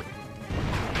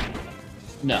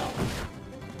 No.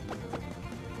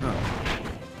 Oh.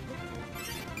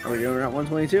 Are we doing Route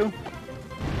 122?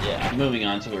 Yeah, I'm moving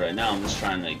on to it right now. I'm just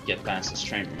trying to get past this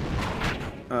trainer.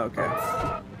 Okay.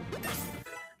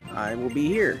 I will be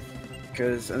here.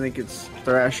 Because I think it's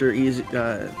Thrasher easy.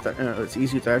 It's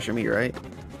Easy Thrasher me, right?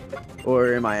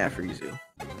 Or am I after Izu?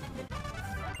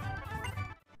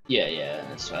 Yeah,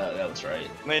 that was right.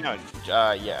 Wait, no.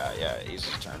 Yeah. Easy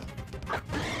turn.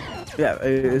 Yeah.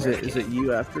 Is it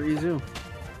you after Izu?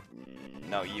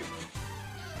 No, you.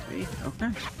 Me? Okay.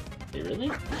 Hey, really?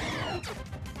 Did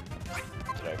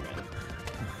I win?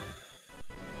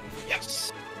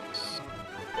 Yes.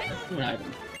 An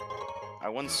item. I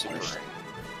won Super Ring.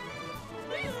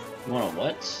 You want a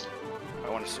what? I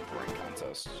won a Super Ring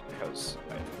contest because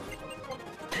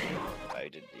I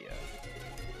did the.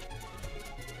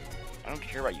 I don't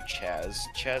care about you, Chaz.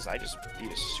 Chaz, I just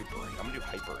need a super ring. I'm gonna do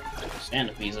hyper ring first.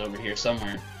 Manapee's over here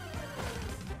somewhere.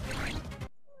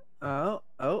 Oh.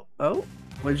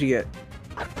 What did you get?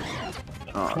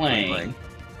 Oh, Clang.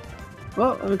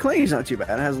 Well, I mean, Clang's not too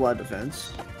bad. It has a lot of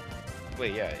defense.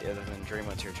 Wait, yeah, then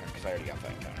Draymond's it's your turn, because I already got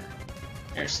that encounter.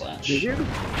 Air slash. Did you?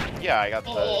 Yeah, I got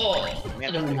the... Oh,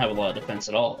 it doesn't have a lot of defense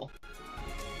at all.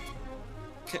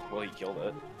 Well, you killed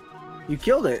it. You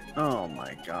killed it? Oh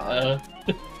my god.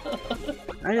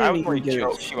 I I didn't was even get a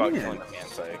joking about killing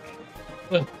chance. the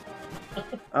Mantic.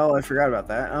 Oh, I forgot about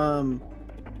that.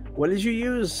 What did you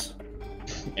use?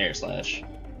 Air slash.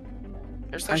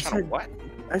 There's that on what?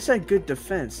 I said good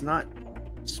defense, not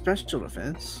special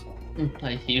defense.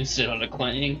 I used it on a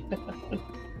Clang.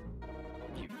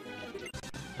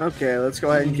 Okay, let's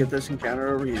go ahead and get this encounter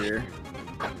over here.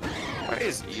 Why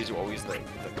is Ease always the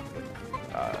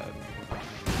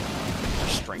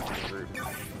strength of the group?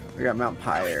 We got Mount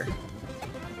Pyre.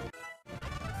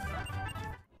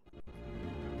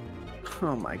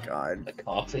 Oh my god. The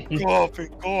coughing.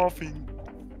 Coughing.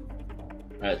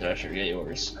 Alright, Thrasher, get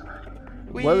yours.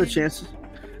 What are the chances?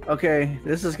 Okay,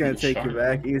 this is gonna take you Sharp.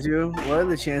 back, Izu. What are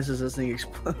the chances this thing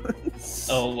explodes?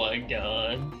 Oh my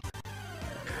god.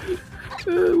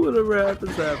 Whatever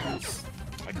happens, happens.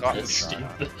 I got That's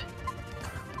stupid.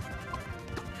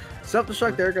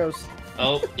 Self-destruct, there it goes.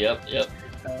 Oh, yep.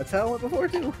 That's how it went before,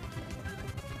 too.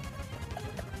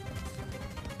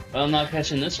 Well, I'm not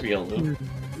catching this real, though.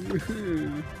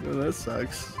 Well, that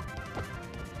sucks.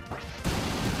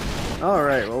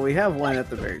 Alright, well, we have one at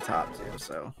the very top, too,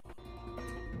 so.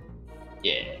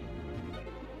 Yeah.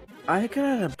 I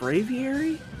got a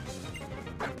Braviary?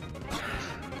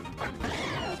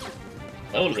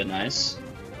 That would have been nice.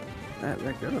 That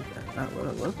could have been. That would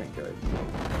have been good.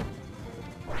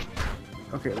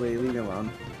 Okay, leave me alone.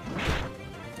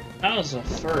 How does a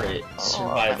ferret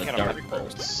survive I the got a dark Murray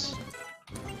bolts?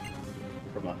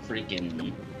 From a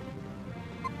freaking...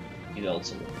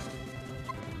 Beelzebub.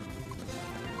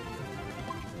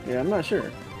 Yeah, I'm not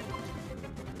sure.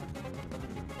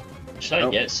 Should I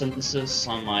get synthesis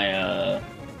on my,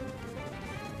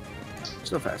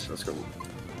 So fast, let's go.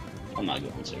 I'm not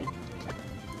going to.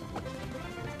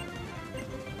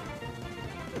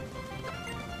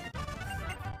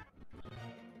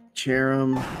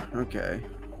 Cherum. Okay.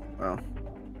 Well.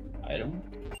 Item?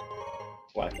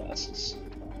 Black glasses.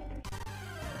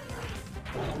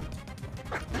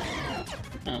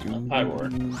 Pyroar.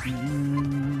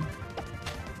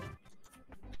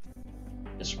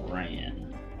 Just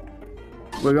ran.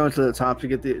 We're going to the top to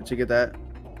get that encounter?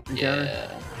 Yeah.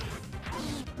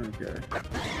 Okay.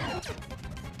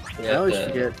 We I always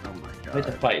have to, forget. Oh my we have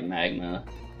to god. fight magma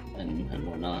and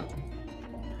whatnot.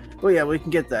 Well, yeah, we can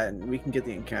get that, and we can get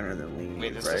the encounter, then leave,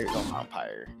 Wait, this right? is still Mount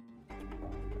Pyre.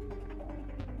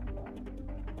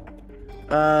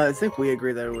 I think we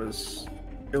agree that it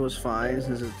was fine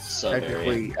since it's So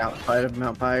technically outside of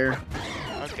Mount Pyre.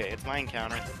 Okay, it's my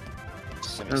encounter.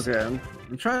 Okay,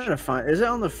 I'm trying to find. Is it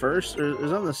on the first, or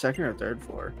is it on the second or third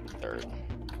floor? Third.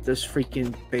 This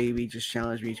freaking baby just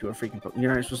challenged me to a freaking.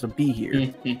 You're not supposed to be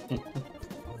here.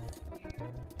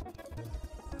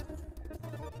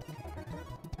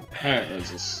 Alright, what's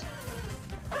this?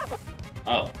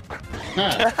 Oh.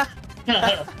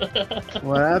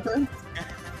 What happened?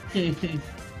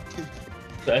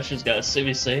 Basher's got a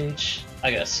Simi Sage.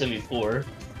 I got Simi 4.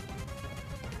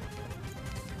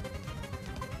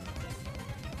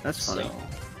 That's funny. So,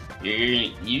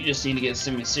 you just need to get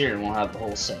Simi Seer and we'll have the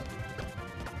whole set.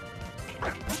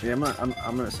 Yeah, I'm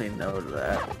gonna say no to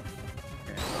that.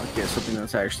 Okay, I'll get something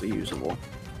that's actually usable.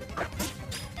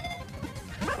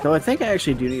 Though I think I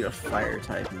actually do need a fire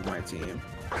type in my team.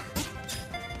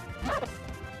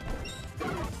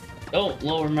 Don't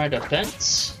lower my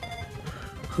defense.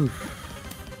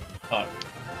 Oh,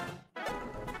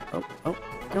 Oh,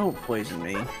 don't poison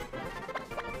me.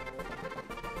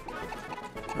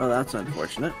 Oh, that's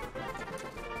unfortunate.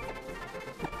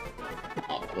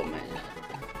 oh man.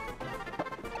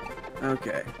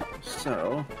 Okay,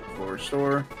 so full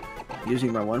restore.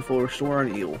 Using my one full restore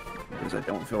on Eel because I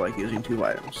don't feel like using 2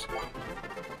 items.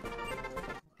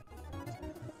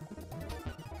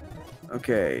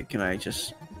 Okay, can I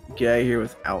just get out of here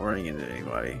without running into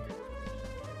anybody?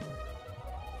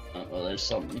 Oh, well, there's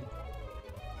something.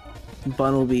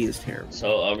 Bunnelby is terrible.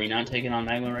 So, are we not taking on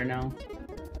Magma right now?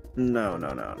 No.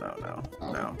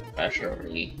 Basher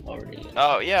already.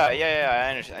 Oh yeah, I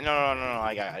understand. No,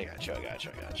 I got you.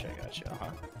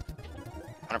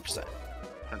 100%,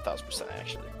 100,000%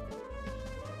 actually.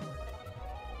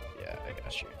 Yeah, I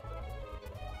got you.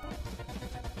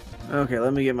 Okay,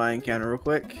 let me get my encounter real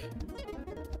quick.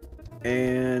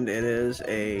 And it is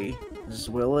a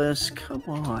Willis, come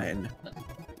on.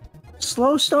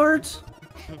 Slow starts?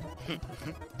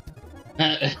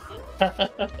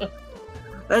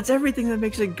 That's everything that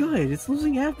makes it good. It's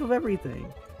losing half of everything.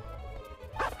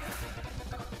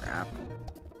 Crap.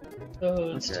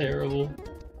 Oh, it's terrible.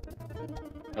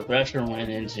 A pressure went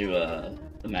into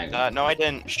the magnet. No, I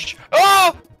didn't. Shh.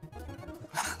 Oh!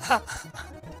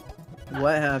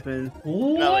 What happened?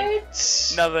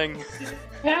 What? Nothing.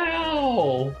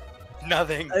 How?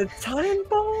 Nothing. A time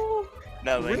ball?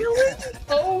 Nothing. Really?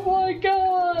 Oh my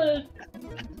god!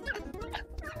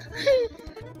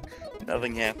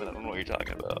 Nothing happened. I don't know what you're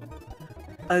talking about.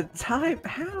 A time?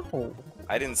 How?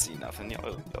 I didn't see nothing. I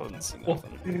didn't see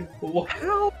nothing.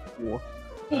 How?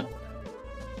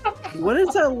 What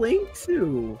is that linked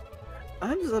to?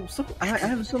 I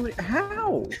have so many.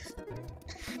 How?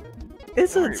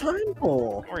 It's a time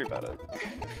ball. Don't worry about it.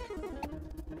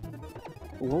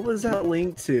 What was that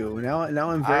linked to? Now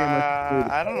I'm very much.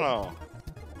 I don't know.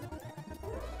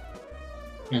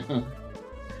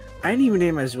 I didn't even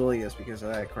name my Zwillius because of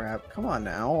that crap. Come on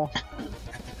now.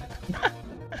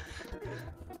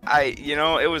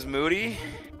 It was Moody.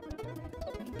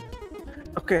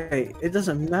 Okay, it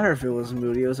doesn't matter if it was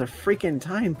Moody. It was a freaking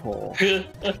time pole.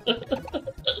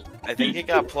 I think it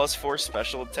got +4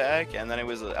 special attack, and then it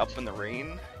was up in the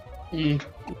rain.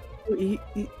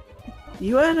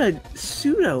 You had a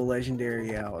pseudo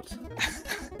legendary out.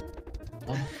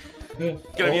 Gonna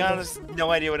be honest,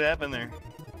 no idea what happened there.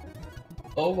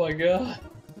 Oh my god.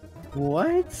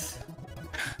 What?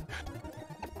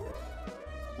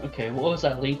 Okay, what was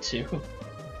that linked to?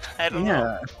 I don't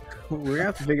know. We're gonna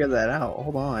have to figure that out.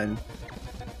 Hold on.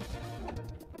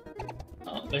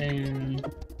 Oh man.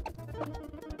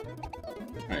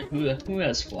 Alright, who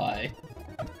has fly?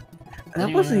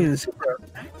 That wasn't even super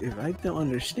effective. I don't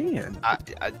understand. I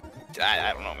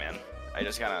don't know, man. I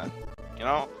just gotta,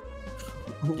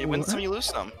 you win some, you lose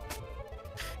some.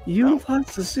 You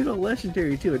lost the pseudo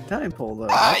legendary to a time pole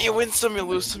though. You win some, you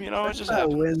lose some. It just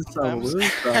happens. Win some,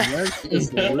 lose some. That's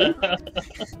just lose.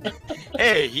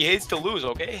 Hey, he hates to lose,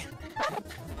 okay?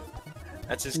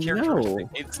 That's his characteristic.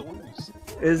 He hates to lose.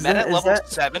 Is Men that at level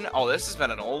 7? Oh, this has been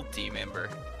an old team member.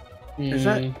 Is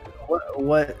that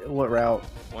what route?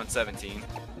 117.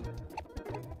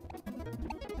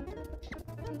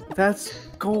 That's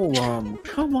Golem.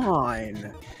 Come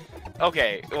on.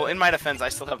 Okay, well, in my defense, I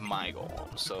still have my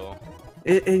Golem, so...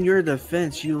 In your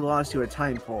defense, you lost to a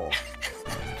time pole.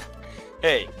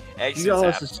 Hey, you accidents lost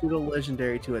happen. a pseudo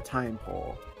legendary to a time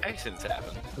pole. Accidents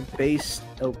happen.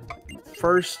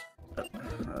 First.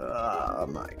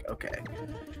 Okay.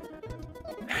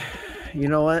 You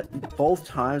know what? Both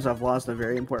times I've lost a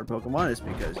very important Pokemon is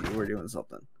because you were doing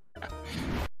something.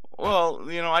 Well,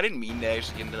 I didn't mean to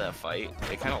actually get into that fight.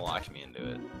 It kind of locked me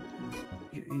into it.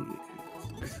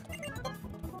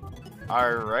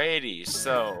 Alrighty,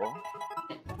 so...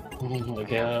 Oh my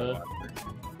god.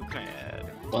 Who can I add?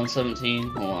 117,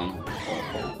 hold on.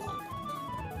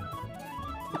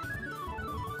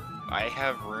 I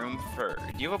have room for...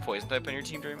 Do you have a poison type on your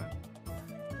team, Draymond?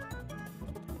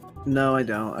 No, I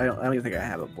don't. I don't even think I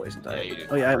have a poison type. Yeah, you do.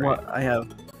 Oh yeah, Right. I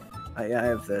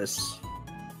have this.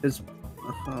 It's...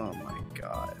 Oh my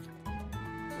god.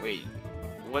 Wait,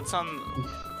 what's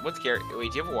Gary?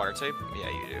 Wait, do you have a water type? Yeah,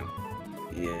 you do.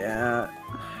 Yeah.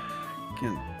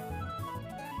 Can...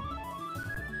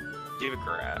 Do you have a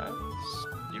grass?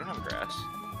 You don't have a grass.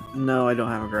 No, I don't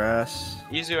have a grass.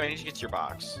 Izu, I need to get to your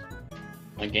box.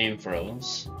 My game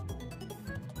froze.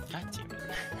 God damn it.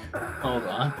 Hold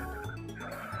on.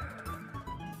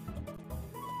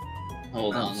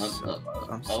 Hold on.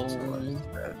 I'm so sorry.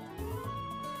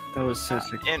 That was such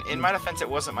a... In my defense, it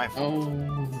wasn't my fault.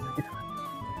 Oh.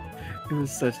 It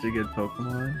was such a good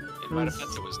Pokemon. In my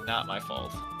defense, it was not my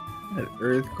fault. An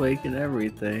earthquake and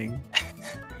everything.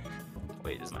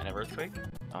 Wait, does mine have Earthquake?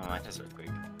 Oh, mine has Earthquake.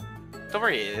 Don't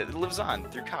worry, it lives on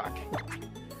through cock.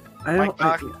 My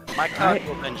cock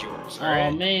will avenge yours, Oh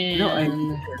alright? man. No, I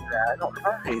don't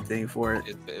have anything for it.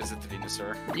 Is it the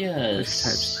Venusaur?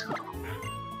 Yes.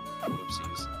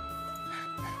 Whoopsies.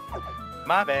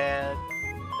 My bad.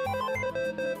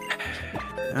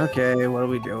 Okay, what are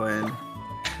we doing?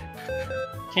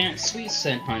 Can't sweet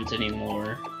scent hunt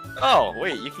anymore. Oh,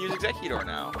 wait, you can use Executor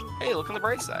now. Hey, look on the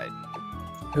bright side.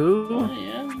 Who? Oh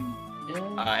yeah.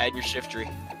 Add your shift tree.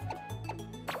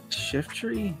 Shift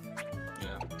tree?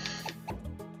 Yeah.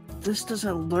 This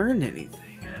doesn't learn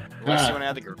anything. Unless you want to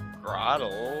add the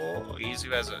Grottle.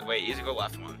 Izu has a... Wait, Izu, go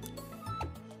left one.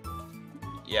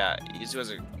 Yeah, Izu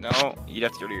has a... No, you'd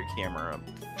have to go to your camera.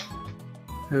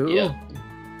 Who? Yeah.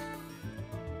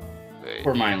 Wait.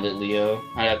 For mine, Litleo.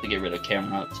 I'd have to get rid of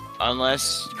camera up.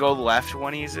 Unless... Go left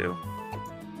one, Izu.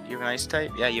 You have an ice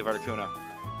type? Yeah, you have Articuno.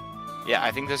 Yeah, I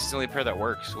think this is the only pair that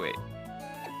works. Wait.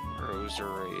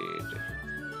 Roserade.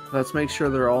 Let's make sure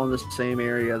they're all in the same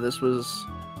area. This was...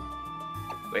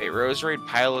 Wait, Roserade,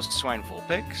 Piloswine,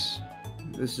 Vulpix?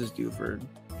 This is Dewford.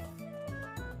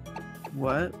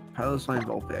 What? Piloswine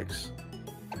Vulpix.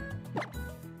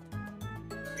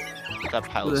 That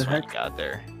Piloswine got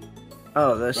there.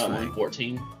 Oh, this Round thing.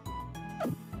 114.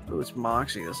 Oh, it's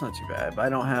Moxie. That's not too bad. But I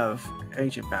don't have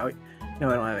Ancient Power. No,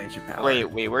 I don't have Ancient Power.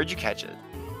 Wait, where'd you catch it?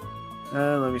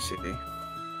 Let me see.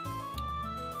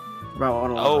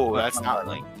 Oh, that's not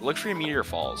Link. Look for your Meteor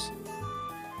Falls.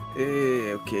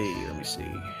 Okay, let me see.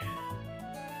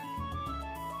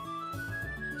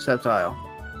 Sceptile.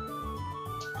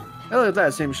 Oh, look at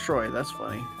that. Same as Troy. That's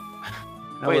funny.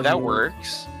 Wait, that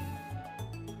works?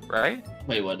 Right?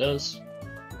 Wait, what does?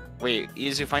 Wait,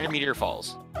 easy. Find your Meteor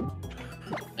Falls.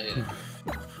 Yeah.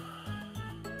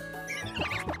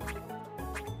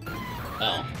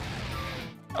 Oh.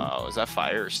 Oh, is that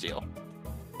fire or steel?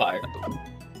 Fire.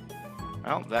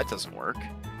 Well, that doesn't work.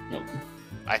 Nope.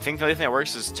 I think the only thing that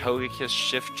works is Togekiss,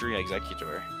 Shiftry,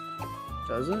 Executor.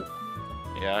 Does it?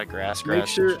 Yeah, grass, Make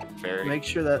sure, fairy. make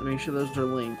sure those are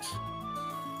linked.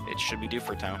 It should be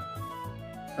Dewford Town.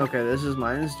 Okay, this is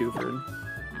mine is Dewford.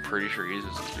 I'm pretty sure he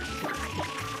uses Dewford.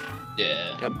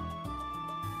 Yeah. Yep.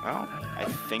 Well, I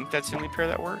think that's the only pair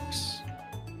that works.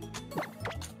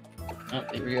 Oh,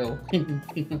 there we go.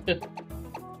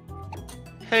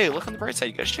 Hey, look on the bright side.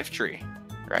 You got Shiftry,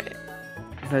 right?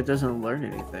 That doesn't learn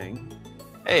anything.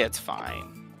 Hey, it's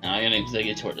fine. Now I got an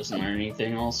Executor doesn't learn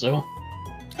anything also.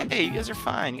 Hey, you guys are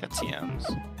fine. You got TMs.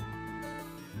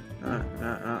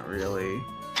 Not really.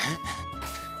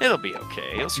 It'll be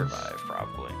okay. You'll survive,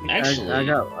 probably. Actually, I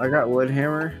got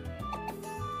Woodhammer.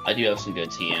 I do have some good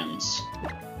TMs.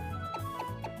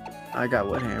 I got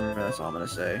Woodhammer. That's all I'm gonna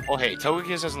say. Well, hey,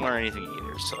 Togekiss doesn't learn anything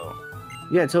either, so...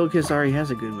 Yeah, Togekiss already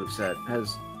has a good moveset.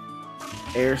 Has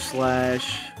Air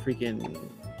Slash, freaking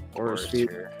Aura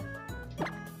Sphere.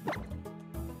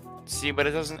 See, but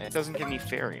it doesn't give me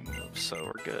fairy moves, so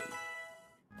we're good.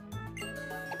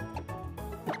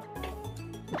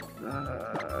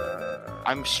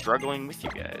 I'm struggling with you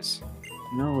guys.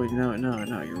 No,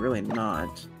 you're really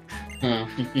not. Huh.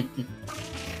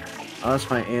 That's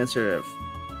my answer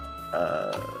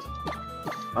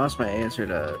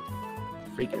to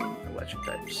freaking electric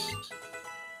types.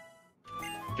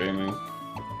 Dreaming.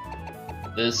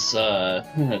 This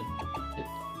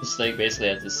this thing basically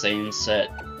has the same set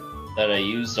that I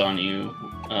used on you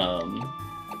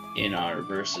in our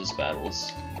versus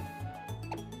battles.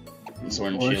 In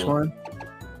Sword and Which Shield. one?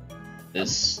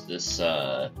 This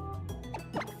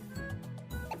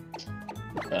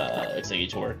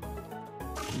Executor.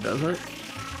 Does it?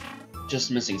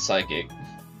 Just missing Psychic.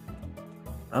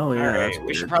 Oh yeah. Alright, that's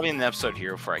we should weird. probably end the episode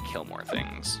here before I kill more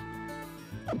things.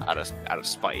 Out of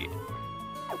spite.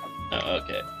 Oh,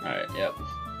 okay. Alright, yep.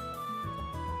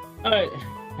 Alright.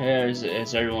 Yeah,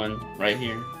 is everyone right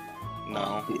here?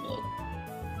 No.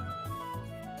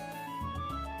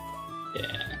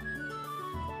 Yeah.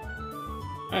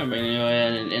 Alright, we're gonna go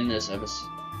ahead and end this episode.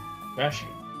 Crasher.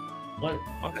 What?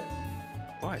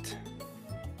 What?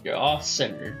 You're off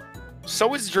center.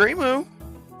 So is Dreamu.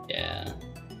 Yeah.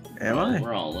 Am I?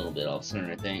 We're all a little bit off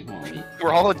center, I think. Hold on,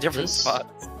 We're all in different This-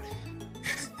 spots.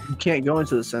 You can't go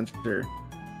into the center.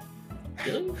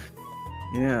 Really?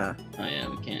 Yeah. Oh yeah,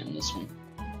 we can't in this one.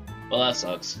 Well, that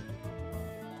sucks.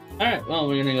 Alright, well,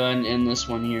 we're gonna go ahead and end this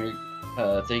one here.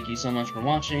 Thank you so much for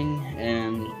watching,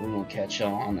 and we will catch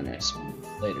y'all on the next one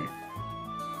later.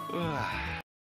 Ugh.